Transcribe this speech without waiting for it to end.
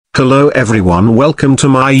Hello everyone, welcome to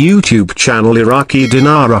my YouTube channel Iraqi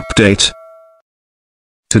Dinar Update.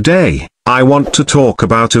 Today, I want to talk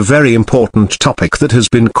about a very important topic that has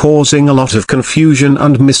been causing a lot of confusion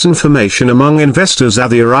and misinformation among investors at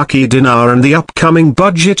the Iraqi Dinar and the upcoming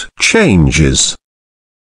budget changes.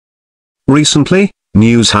 Recently,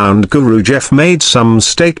 news hound guru Jeff made some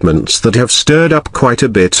statements that have stirred up quite a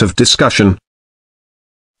bit of discussion.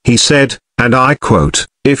 He said, and I quote,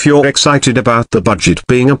 "If you're excited about the budget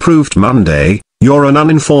being approved Monday, you're an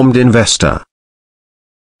uninformed investor."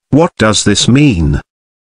 What does this mean?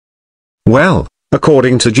 Well,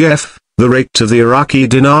 according to Jeff, the rate of the Iraqi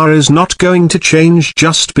dinar is not going to change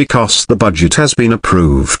just because the budget has been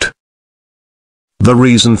approved. The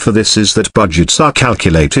reason for this is that budgets are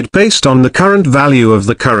calculated based on the current value of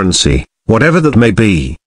the currency, whatever that may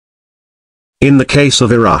be. In the case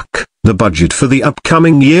of Iraq, the budget for the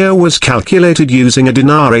upcoming year was calculated using a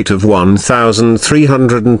dinar rate of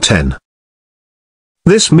 1,310.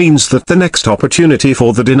 This means that the next opportunity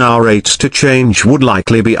for the dinar rate to change would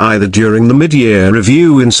likely be either during the mid-year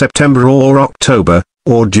review in September or October,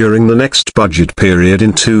 or during the next budget period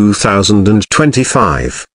in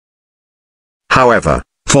 2025. However,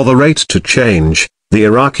 for the rate to change, the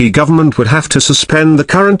Iraqi government would have to suspend the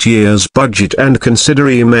current year's budget and consider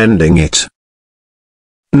amending it.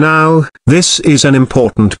 Now, this is an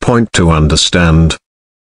important point to understand.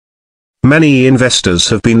 Many investors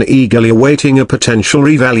have been eagerly awaiting a potential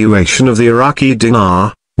revaluation of the Iraqi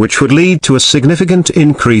dinar, which would lead to a significant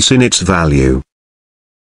increase in its value.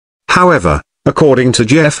 However, according to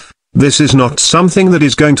Jeff, this is not something that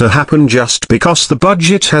is going to happen just because the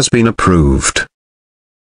budget has been approved.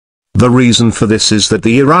 The reason for this is that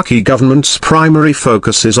the Iraqi government's primary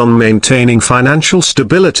focus is on maintaining financial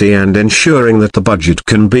stability and ensuring that the budget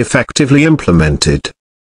can be effectively implemented.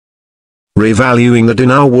 Revaluing the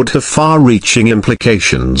dinar would have far-reaching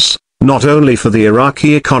implications, not only for the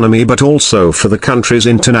Iraqi economy but also for the country's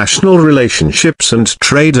international relationships and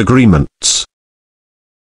trade agreements.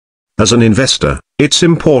 As an investor, it's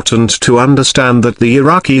important to understand that the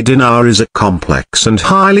Iraqi dinar is a complex and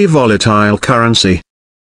highly volatile currency.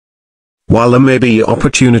 While there may be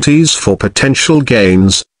opportunities for potential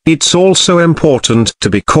gains, it's also important to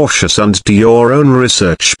be cautious and do your own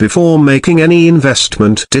research before making any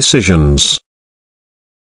investment decisions.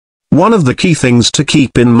 One of the key things to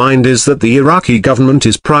keep in mind is that the Iraqi government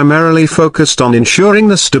is primarily focused on ensuring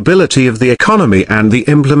the stability of the economy and the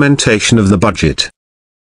implementation of the budget.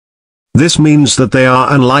 This means that they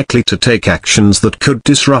are unlikely to take actions that could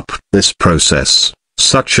disrupt this process,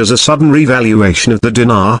 such as a sudden revaluation of the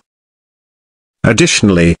dinar.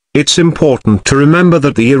 Additionally, it's important to remember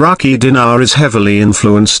that the Iraqi dinar is heavily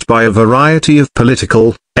influenced by a variety of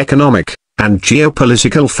political, economic, and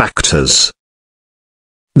geopolitical factors.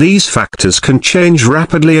 These factors can change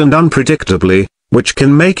rapidly and unpredictably, which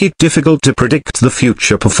can make it difficult to predict the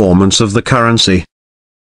future performance of the currency.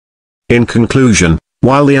 In conclusion,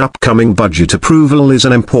 while the upcoming budget approval is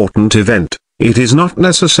an important event, it is not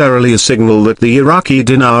necessarily a signal that the Iraqi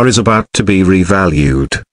dinar is about to be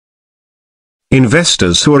revalued.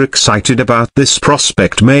 Investors who are excited about this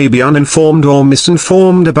prospect may be uninformed or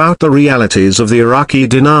misinformed about the realities of the Iraqi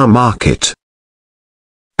dinar market.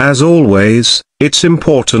 As always, it's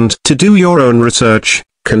important to do your own research,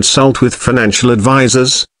 consult with financial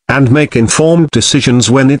advisors, and make informed decisions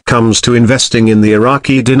when it comes to investing in the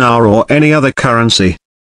Iraqi dinar or any other currency.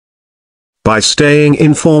 By staying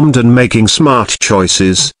informed and making smart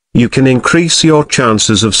choices, you can increase your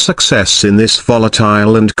chances of success in this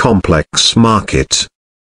volatile and complex market.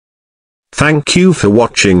 Thank you for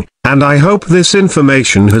watching, and I hope this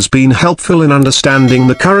information has been helpful in understanding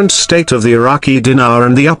the current state of the Iraqi dinar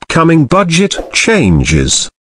and the upcoming budget changes.